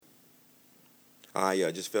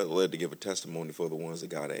I just felt led to give a testimony for the ones that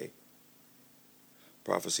got a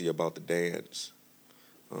prophecy about the dance.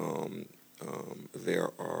 Um, there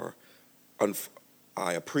are,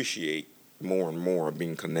 I appreciate more and more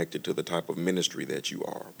being connected to the type of ministry that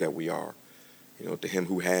we are. To him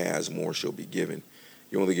who has, more shall be given.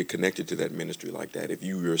 You only get connected to that ministry like that if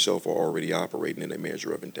you yourself are already operating in a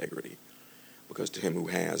measure of integrity. Because to him who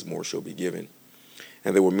has, more shall be given.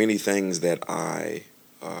 And there were many things that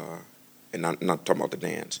and not talking about the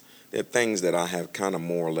dance, there are things that I have kind of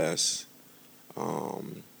more or less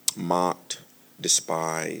mocked,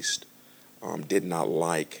 despised, did not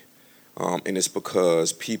like. And it's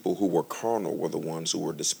because people who were carnal were the ones who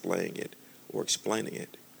were displaying it or explaining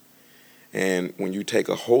it. And when you take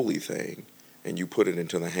a holy thing and you put it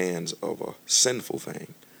into the hands of a sinful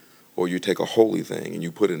thing, or you take a holy thing and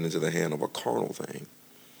you put it into the hand of a carnal thing,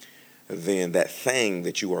 then that thing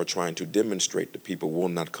that you are trying to demonstrate to people will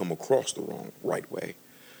not come across the right way,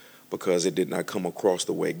 because it did not come across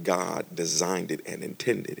the way God designed it and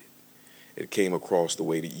intended it. It came across the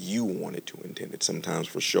way that you wanted to intend it, sometimes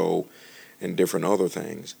for show and different other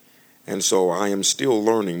things. And so I am still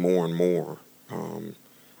learning more and more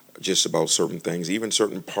just about certain things, even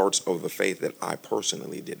certain parts of the faith that I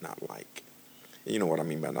personally did not like. You know what I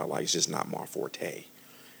mean by not like? It's just not my forte,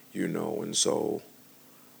 and so,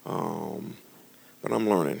 but I'm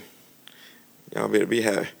learning. Y'all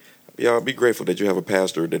be grateful that you have a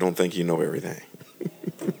pastor that don't think he know everything.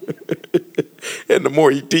 And the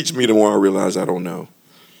more he teach me, the more I realize I don't know.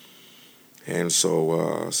 And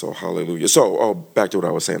so hallelujah. So, back to what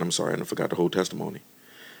I was saying. I'm sorry, I forgot the whole testimony.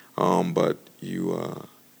 But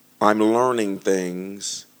I'm learning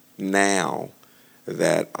things now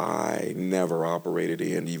that I never operated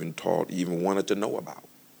in, even taught, even wanted to know about.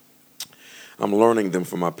 I'm learning them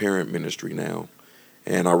from my parent ministry now,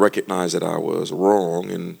 and I recognize that I was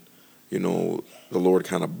wrong, and the Lord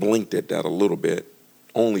kind of blinked at that a little bit,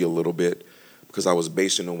 only a little bit, because I was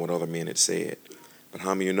basing on what other men had said. But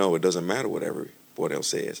how many of you know it doesn't matter what everyone else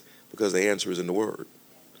says, because the answer is in the Word.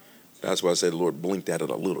 That's why I said the Lord blinked at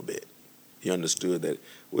it a little bit. He understood that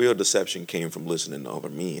real deception came from listening to other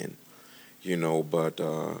men, but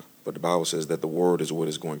the Bible says that the Word is what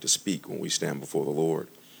is going to speak when we stand before the Lord.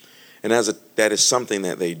 And that is something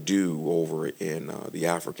that they do over in the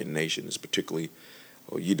African nations, particularly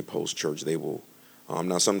Yiddipos Church. They will,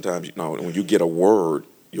 now sometimes, when you get a word,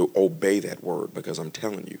 you'll obey that word, because I'm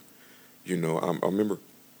telling you, I remember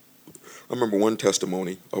one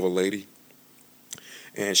testimony of a lady.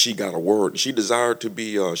 And she got a word. She desired to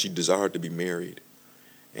be married,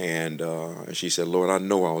 and she said, "Lord, I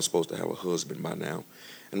know I was supposed to have a husband by now."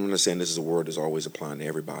 And I'm not saying this is a word that's always applying to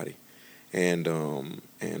everybody. And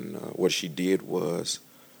what she did was,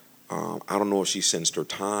 I don't know if she sensed her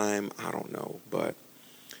time. I don't know, but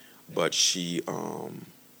she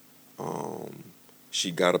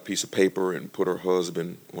got a piece of paper and put her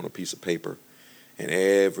husband on a piece of paper, and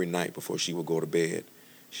every night before she would go to bed,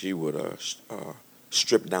 she would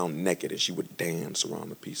strip down naked, and she would dance around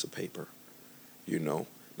the piece of paper.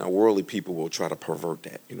 Now worldly people will try to pervert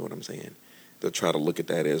that. You know what I'm saying? They'll try to look at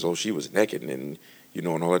that as, oh, she was naked, and and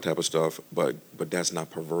all that type of stuff. But that's not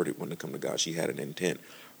perverted when it comes to God. She had an intent.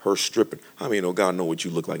 Her stripping. How many know God know what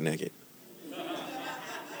you look like naked?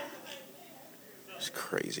 It's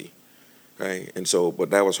crazy, right? And so,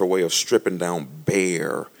 but that was her way of stripping down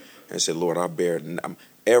bare, and said, Lord, I bear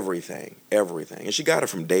everything. And she got it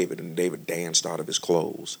from David, and David danced out of his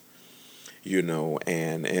clothes,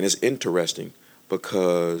 and it's interesting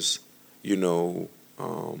because, let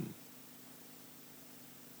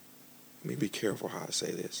me be careful how I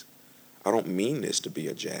say this. I don't mean this to be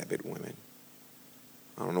a jab at women.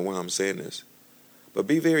 I don't know why I'm saying this, but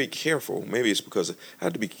be very careful. Maybe it's because I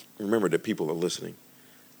have to remember that people are listening.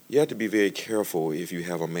 You have to be very careful if you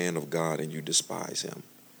have a man of God and you despise him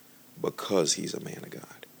because he's a man of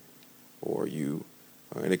God, or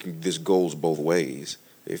this goes both ways.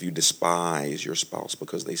 If you despise your spouse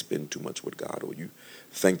because they spend too much with God, or you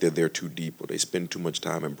think that they're too deep, or they spend too much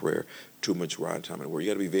time in prayer, too much time in the Word, you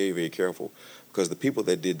got to be very, very careful, because the people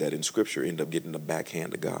that did that in Scripture end up getting the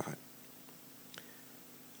backhand of God.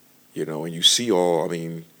 And you see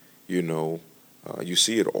you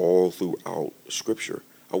see it all throughout Scripture.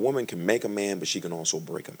 A woman can make a man, but she can also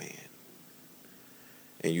break a man.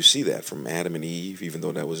 And you see that from Adam and Eve, even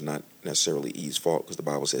though that was not necessarily Eve's fault, because the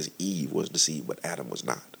Bible says Eve was deceived, but Adam was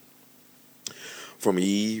not. From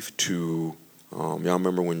Eve to, y'all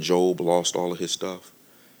remember when Job lost all of his stuff?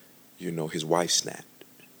 His wife snapped,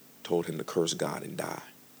 told him to curse God and die.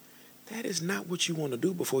 That is not what you want to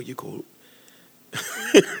do before you go.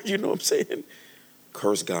 You know what I'm saying?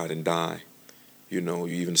 Curse God and die. You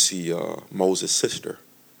even see Moses' sister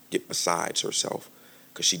get beside herself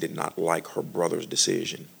because she did not like her brother's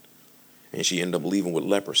decision. And she ended up leaving with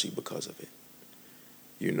leprosy because of it.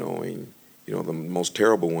 And the most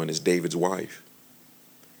terrible one is David's wife.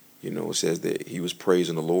 It says that he was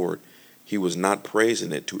praising the Lord. He was not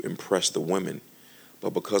praising it to impress the women,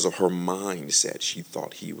 but because of her mindset, she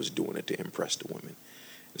thought he was doing it to impress the women.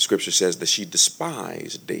 The scripture says that she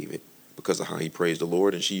despised David because of how he praised the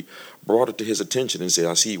Lord, and she brought it to his attention and said,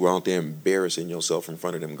 I see you out there embarrassing yourself in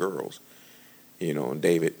front of them girls. And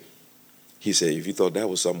David, he said, if you thought that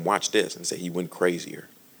was something, watch this. And said he went crazier.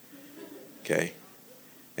 Okay?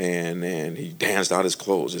 And he danced out his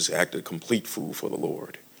clothes, just acted a complete fool for the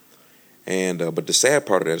Lord. But the sad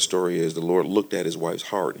part of that story is the Lord looked at his wife's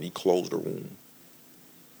heart and he closed her womb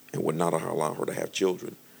and would not allow her to have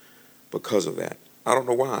children because of that. I don't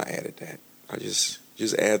know why I added that. I just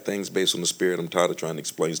add things based on the Spirit. I'm tired of trying to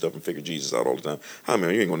explain stuff and figure Jesus out all the time. I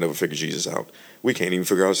mean, you ain't gonna never figure Jesus out. We can't even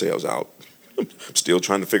figure ourselves out. I'm still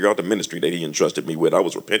trying to figure out the ministry that he entrusted me with. I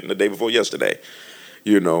was repenting the day before yesterday,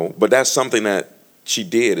 But that's something that she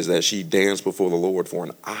did, is that she danced before the Lord for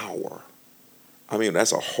an hour. I mean,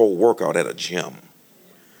 that's a whole workout at a gym.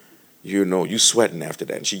 You sweating after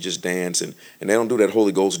that. And she just danced. And they don't do that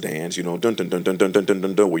Holy Ghost dance, dun, dun, dun, dun, dun, dun, dun,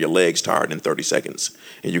 dun, dun, where your legs tired in 30 seconds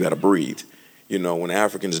and you got to breathe. When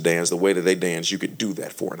Africans dance, the way that they dance, you could do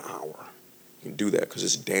that for an hour. You can do that because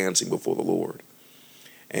it's dancing before the Lord.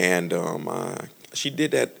 And she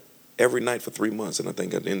did that every night for 3 months. And I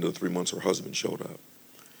think at the end of the 3 months, her husband showed up.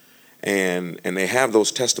 And they have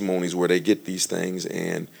those testimonies where they get these things.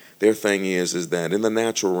 And their thing is that in the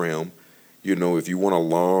natural realm, if you want a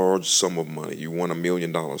large sum of money, you want $1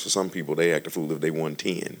 million. For some people, they act a fool if they won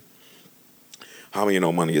 10. How many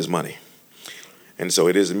money is money? And so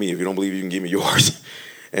it isn't me. If you don't believe, you can give me yours.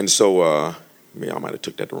 And so, I might have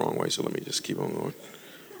took that the wrong way. So let me just keep on going.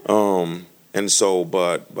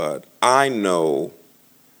 But I know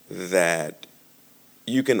that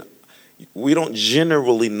we don't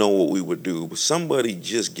generally know what we would do, but somebody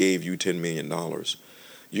just gave you $10 million.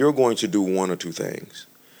 You're going to do one or two things.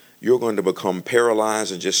 You're going to become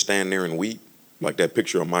paralyzed and just stand there and weep, like that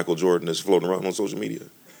picture of Michael Jordan that's floating around on social media.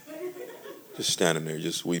 Just standing there,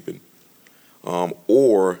 just weeping.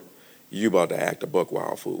 Or you about to act a buck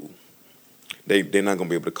wild fool. They're not going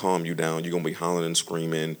to be able to calm you down. You're going to be hollering and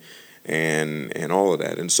screaming and all of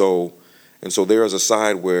that. And so there is a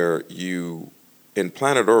side where in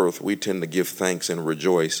planet Earth, we tend to give thanks and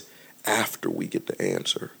rejoice after we get the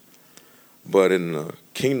answer. But in the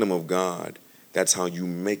kingdom of God, that's how you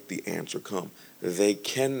make the answer come. They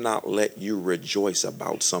cannot let you rejoice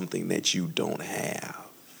about something that you don't have.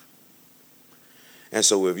 And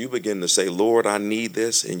so if you begin to say, Lord, I need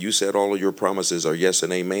this, and you said all of your promises are yes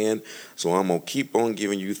and amen, so I'm going to keep on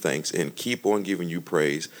giving you thanks and keep on giving you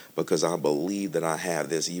praise because I believe that I have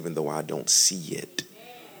this even though I don't see it.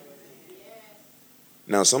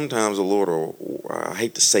 Now, sometimes the Lord I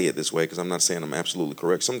hate to say it this way because I'm not saying I'm absolutely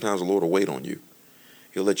correct. Sometimes the Lord will wait on you.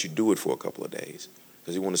 He'll let you do it for a couple of days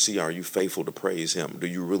because he wants to see, are you faithful to praise him? Do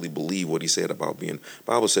you really believe what he said about being? The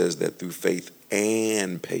Bible says that through faith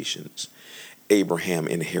and patience, Abraham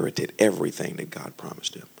inherited everything that God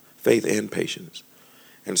promised him. Faith and patience.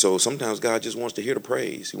 And so sometimes God just wants to hear the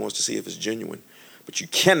praise. He wants to see if it's genuine. But you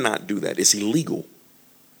cannot do that. It's illegal.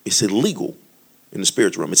 It's illegal in the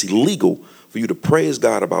spiritual realm. It's illegal for you to praise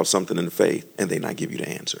God about something in faith and they not give you the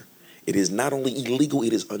answer. It is not only illegal,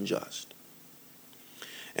 it is unjust.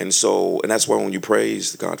 And that's why when you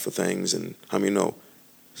praise God for things, and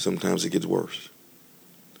sometimes it gets worse.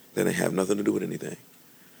 Then they have nothing to do with anything.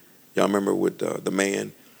 Y'all remember with the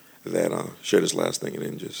man that shared his last thing,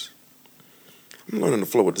 and then I'm learning to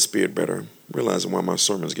flow with the Spirit better. I'm realizing why my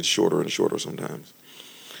sermons get shorter and shorter sometimes.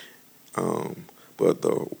 But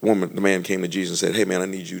the man came to Jesus and said, hey man, I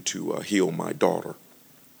need you to heal my daughter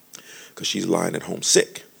because she's lying at home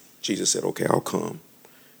sick. Jesus said, okay, I'll come.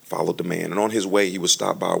 Followed the man. And on his way, he was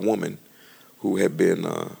stopped by a woman who had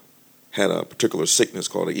had a particular sickness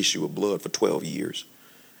called an issue of blood for 12 years.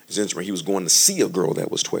 It's interesting. He was going to see a girl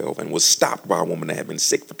that was 12 and was stopped by a woman that had been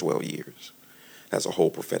sick for 12 years. That's a whole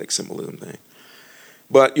prophetic symbolism thing.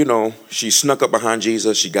 But, she snuck up behind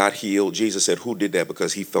Jesus. She got healed. Jesus said, who did that?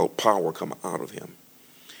 Because he felt power come out of him.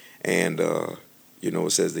 And,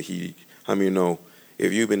 it says that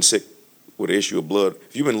if you've been sick with an issue of blood,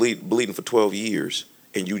 if you've been bleeding for 12 years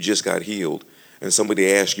and you just got healed and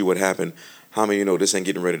somebody asks you what happened, how many this ain't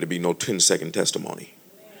getting ready to be no 10-second testimony?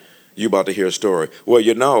 You about to hear a story. Well,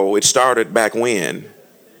 it started back when.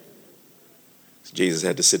 Jesus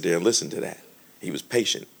had to sit there and listen to that. He was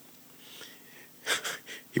patient.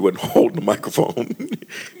 He wasn't holding the microphone.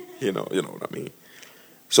 You know what I mean.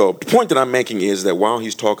 So the point that I'm making is that while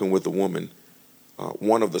he's talking with the woman,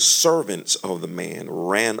 one of the servants of the man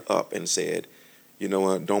ran up and said, you know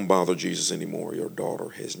what, don't bother Jesus anymore. Your daughter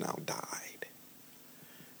has now died.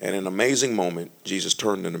 And in an amazing moment, Jesus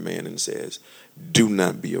turned to the man and says, do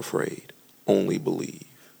not be afraid. Only believe.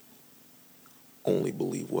 Only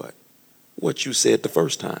believe what? What you said the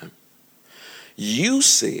first time. You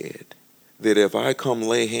said that if I come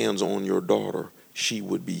lay hands on your daughter, she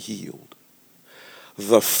would be healed.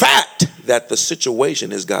 The fact that the situation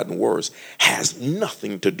has gotten worse has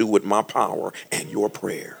nothing to do with my power and your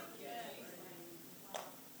prayer.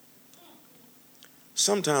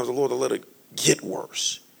 Sometimes the Lord will let it get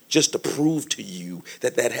worse just to prove to you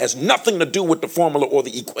that that has nothing to do with the formula or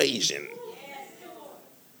the equation.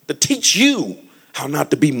 To teach you how not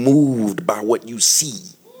to be moved by what you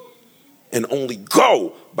see and only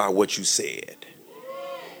go by what you said.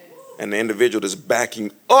 And the individual that's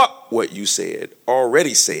backing up what you said,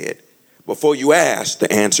 already said, before you ask,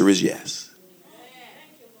 the answer is yes.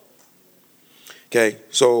 Okay,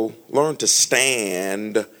 so learn to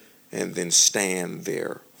stand and then stand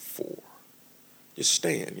therefore. Just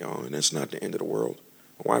stand, y'all, and that's not the end of the world.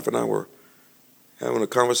 My wife and I were having a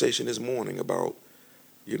conversation this morning about,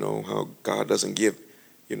 how God doesn't give,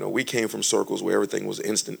 we came from circles where everything was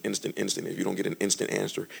instant. If you don't get an instant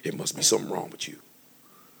answer, it must be something wrong with you.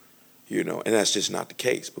 And that's just not the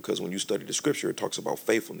case, because when you study the scripture, it talks about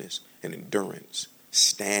faithfulness and endurance,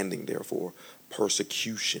 standing therefore,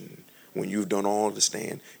 persecution. When you've done all to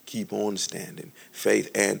stand, keep on standing,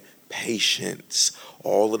 faith and patience.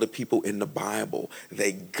 All of the people in the Bible,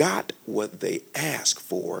 they got what they asked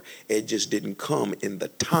for. It just didn't come in the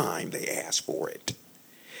time they asked for it.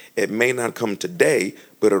 It may not come today,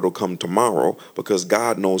 but it'll come tomorrow, because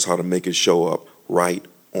God knows how to make it show up right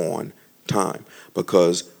on time.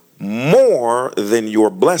 Because more than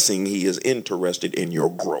your blessing, he is interested in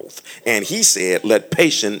your growth. And he said, let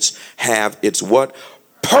patience have its what?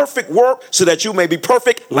 Perfect work, so that you may be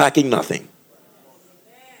perfect, lacking nothing.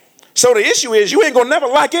 So the issue is, you ain't gonna never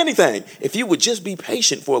lack anything if you would just be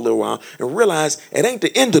patient for a little while and realize it ain't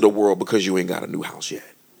the end of the world because you ain't got a new house yet.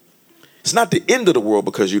 It's not the end of the world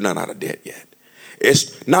because you're not out of debt yet.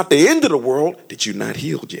 It's not the end of the world that you're not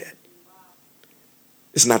healed yet.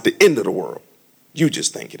 It's not the end of the world. You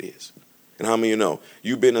just think it is. And how many of you know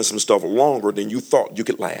you've been in some stuff longer than you thought you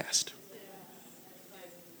could last?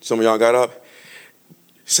 Some of y'all got up.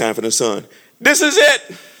 Sanford and Son. This is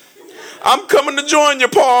it. I'm coming to join you,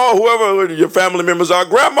 Paul, whoever your family members are.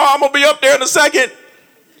 Grandma, I'm going to be up there in a second.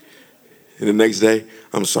 And the next day,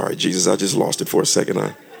 I'm sorry, Jesus, I just lost it for a second.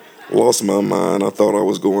 I lost my mind. I thought I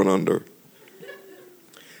was going under.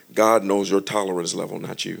 God knows your tolerance level,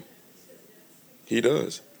 not you. He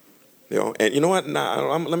does. And you know what?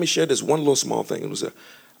 Now, let me share this one little small thing.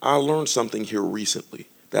 I learned something here recently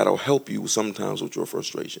that'll help you sometimes with your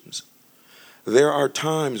frustrations. There are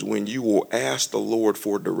times when you will ask the Lord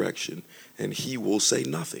for direction and he will say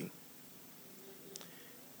nothing.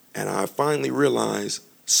 And I finally realized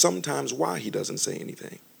sometimes why he doesn't say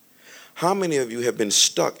anything. How many of you have been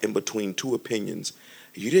stuck in between two opinions?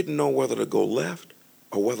 You didn't know whether to go left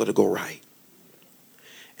or whether to go right.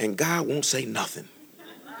 And God won't say nothing.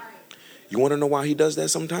 You want to know why he does that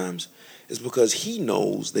sometimes? It's because he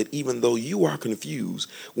knows that even though you are confused,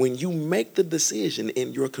 when you make the decision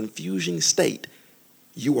in your confusing state,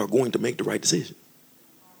 you are going to make the right decision.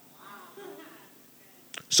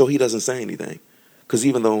 So he doesn't say anything. Because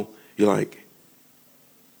even though you're like,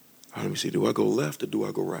 let me see, do I go left or do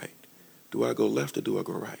I go right? Do I go left or do I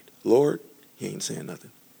go right? Lord, he ain't saying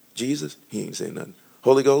nothing. Jesus, he ain't saying nothing.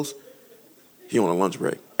 Holy Ghost, he on a lunch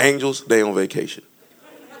break. Angels, they on vacation.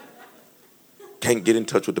 Can't get in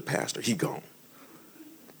touch with the pastor. He gone.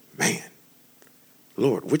 Man,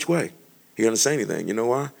 Lord, which way? He doesn't say anything. You know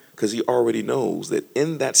why? Because he already knows that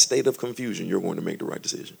in that state of confusion, you're going to make the right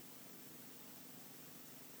decision.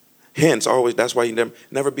 Hence, always, that's why you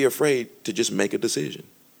never be afraid to just make a decision.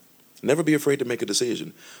 Never be afraid to make a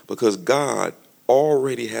decision, because God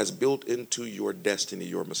already has built into your destiny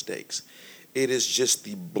your mistakes. It is just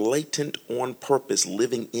the blatant, on purpose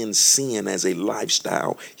living in sin as a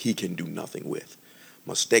lifestyle he can do nothing with.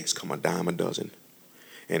 Mistakes come a dime a dozen.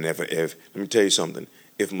 And if let me tell you something,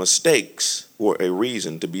 if mistakes were a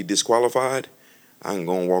reason to be disqualified, I can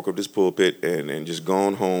go and walk up this pulpit and just go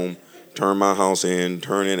on home, turn my house in,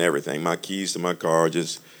 turn in everything, my keys to my car,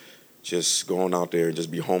 just going out there and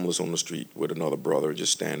just be homeless on the street with another brother,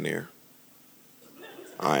 just stand there.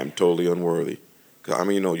 I am totally unworthy.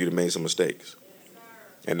 You've made some mistakes.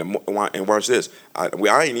 And watch this. I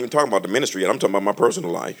ain't even talking about the ministry yet. I'm talking about my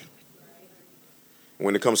personal life.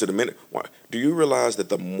 When it comes to the minute, do you realize that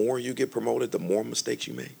the more you get promoted, the more mistakes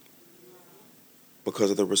you make? Because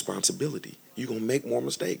of the responsibility. You're going to make more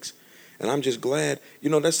mistakes. And I'm just glad,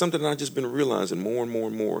 that's something that I've just been realizing more and more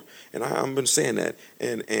and more. And I've been saying that.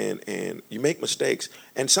 And you make mistakes.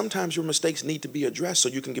 And sometimes your mistakes need to be addressed so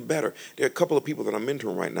you can get better. There are a couple of people that I'm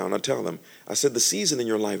mentoring right now, and I tell them, I said, the season in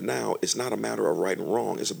your life now is not a matter of right and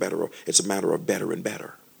wrong. It's a matter of better and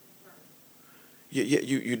better.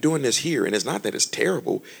 You're doing this here, and it's not that it's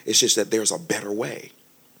terrible. It's just that there's a better way.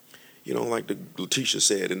 Like Letitia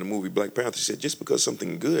said in the movie Black Panther, she said, just because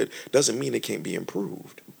something good doesn't mean it can't be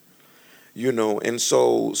improved. And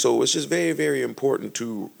so it's just very, very important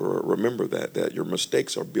to remember that your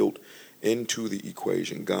mistakes are built into the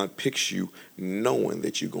equation. God picks you knowing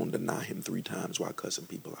that you're going to deny him 3 times while cussing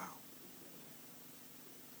people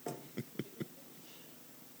out.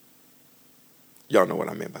 Y'all know what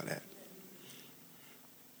I meant by that.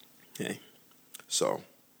 Okay. So,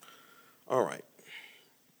 all right.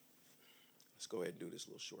 Let's go ahead and do this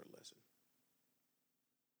little short lesson.